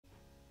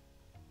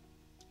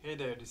Hey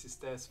there, this is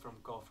Tess from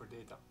Call for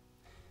Data.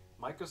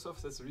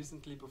 Microsoft has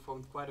recently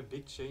performed quite a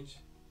big change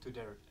to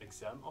their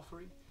exam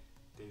offering.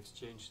 They've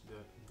changed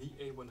the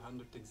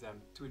DA100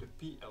 exam to the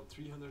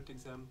PL-300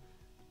 exam.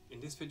 In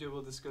this video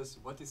we'll discuss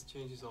what this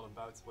change is all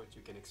about, what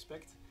you can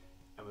expect,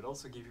 and we'll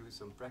also give you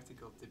some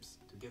practical tips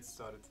to get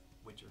started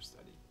with your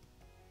study.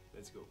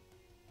 Let's go.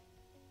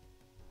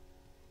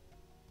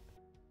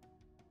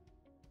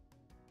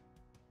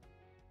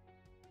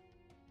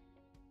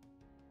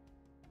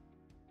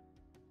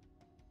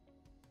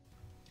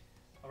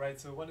 Alright,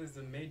 so what is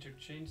the major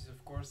changes?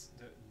 Of course,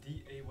 the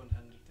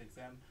DA100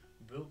 exam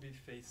will be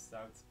phased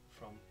out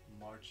from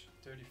March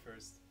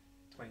 31st,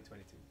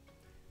 2022.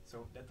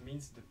 So that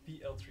means the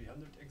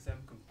PL-300 exam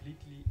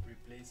completely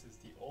replaces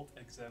the old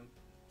exam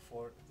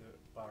for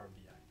the Power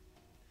BI.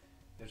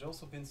 There's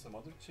also been some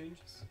other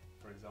changes.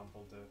 For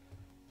example,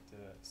 the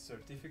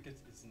certificate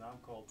is now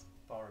called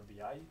Power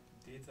BI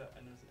Data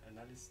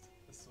Analyst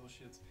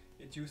Associate.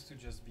 It used to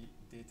just be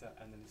Data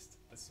Analyst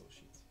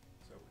Associate.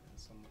 So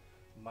some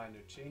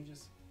minor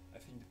changes. I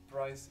think the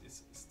price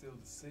is still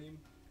the same,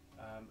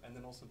 and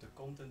then also the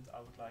content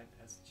outline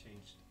has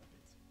changed a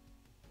bit.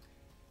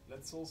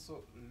 Let's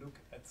also look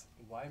at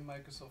why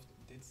Microsoft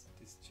did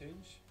this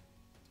change.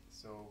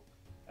 So,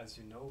 as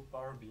you know,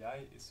 Power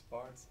BI is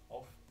part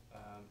of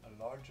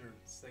a larger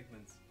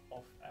segment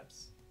of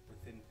apps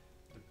within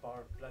the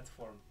Power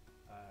Platform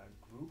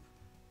group,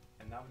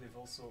 and now they've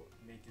also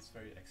made this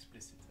very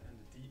explicit. And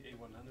the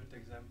DA100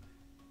 exam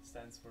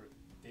stands for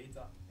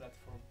Data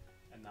Platform,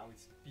 and now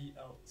it's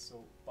PL,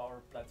 so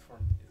Power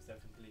Platform is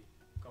definitely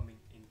coming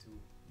into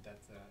that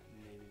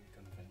naming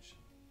convention.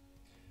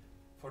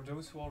 For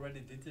those who already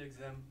did the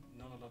exam,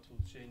 not a lot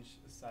will change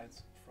aside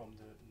from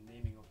the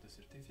naming of the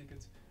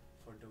certificate.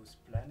 For those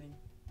planning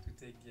to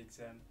take the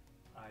exam,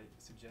 I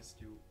suggest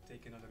you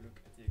take another look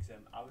at the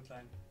exam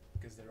outline,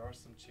 because there are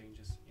some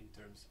changes in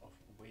terms of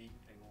weighing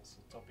and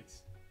also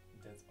topics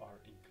that are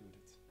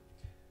included.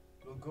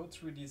 We'll go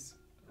through these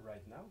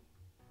right now.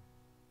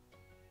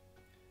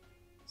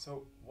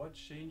 So what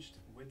changed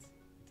with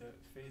the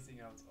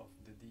phasing out of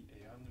the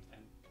DA100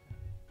 and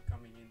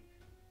coming in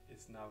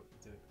is now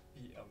the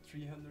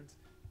PL-300.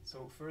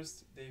 So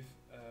first they've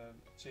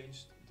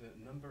changed the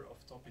number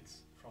of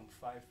topics from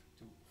 5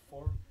 to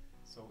 4,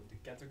 so the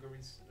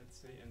categories, let's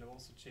say, and they've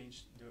also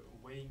changed the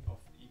weighing of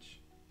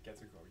each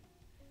category.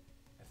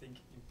 I think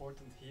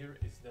important here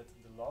is that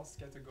the last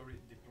category,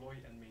 deploy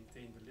and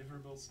maintain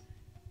deliverables,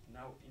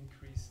 now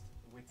increased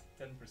with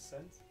 10%.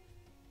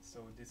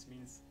 So this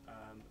means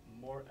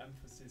more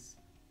emphasis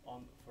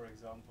on, for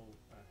example,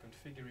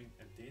 configuring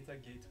a data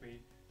gateway,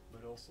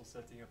 but also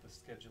setting up a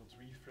scheduled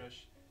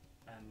refresh,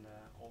 and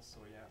also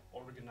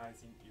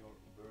organizing your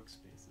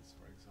workspaces,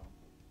 for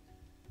example.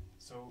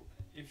 So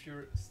if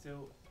you're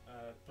still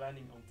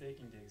planning on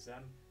taking the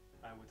exam,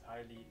 I would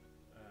highly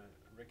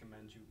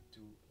recommend you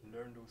to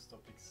learn those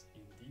topics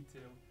in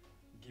detail,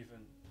 given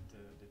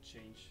the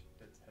change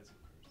that has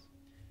occurred.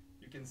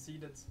 You can see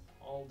that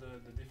all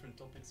the different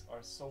topics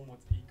are somewhat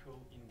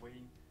equal in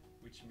weighing,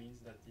 which means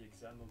that the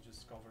exam will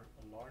just cover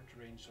a large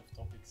range of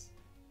topics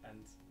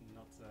and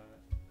not,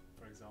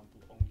 for example,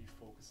 only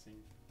focusing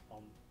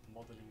on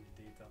modeling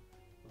the data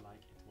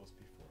like it was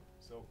before.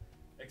 So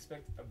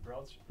expect a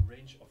broad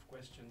range of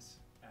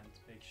questions and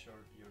make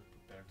sure you're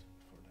prepared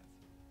for that.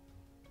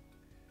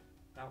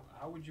 Now,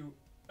 how would you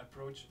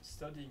approach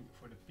studying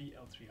for the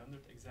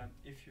PL-300 exam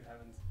if you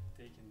haven't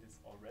taken this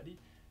already?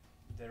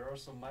 There are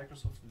some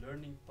Microsoft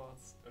learning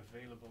paths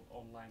available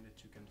online that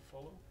you can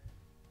follow,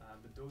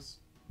 but those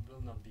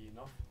will not be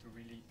enough to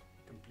really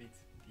complete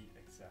the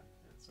exam.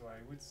 So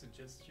I would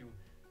suggest you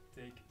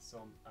take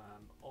some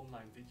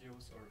online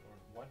videos or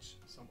watch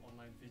some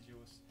online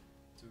videos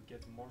to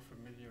get more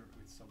familiar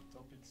with some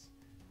topics,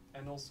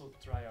 and also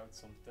try out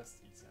some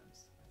test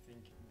exams. I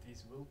think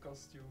these will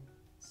cost you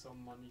some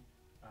money,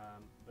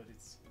 but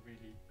it's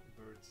really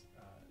worth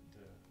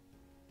the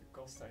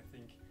cost. I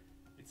think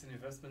it's an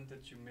investment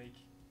that you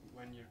make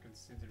when you're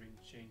considering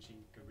changing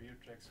career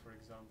tracks, for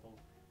example,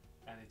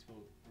 and it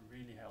will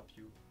really help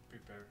you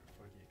prepare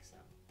for the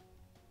exam.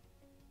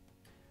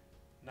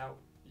 Now,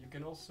 you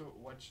can also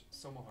watch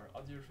some of our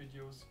other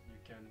videos. You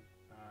can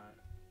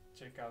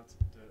check out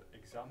the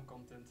exam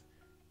content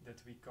that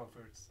we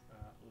covered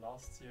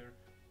last year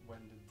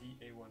when the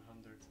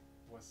DA100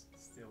 was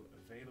still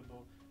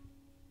available.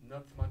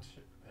 Not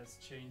much has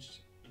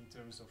changed in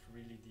terms of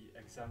really the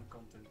exam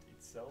content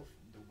itself.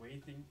 The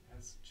weighting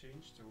has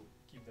changed, so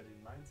keep that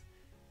in mind.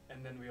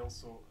 And then we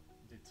also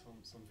did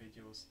some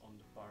videos on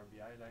the Power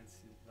BI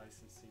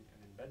licensing and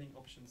embedding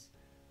options,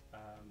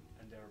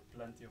 and there are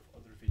plenty of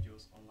other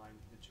videos online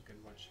that you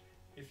can watch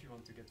if you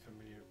want to get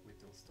familiar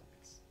with those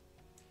topics.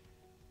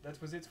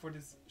 That was it for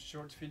this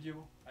short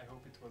video. I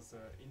hope it was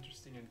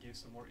interesting and gave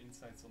some more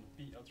insights on the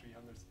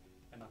PL-300,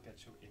 and I'll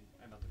catch you in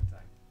another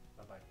time.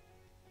 Bye bye.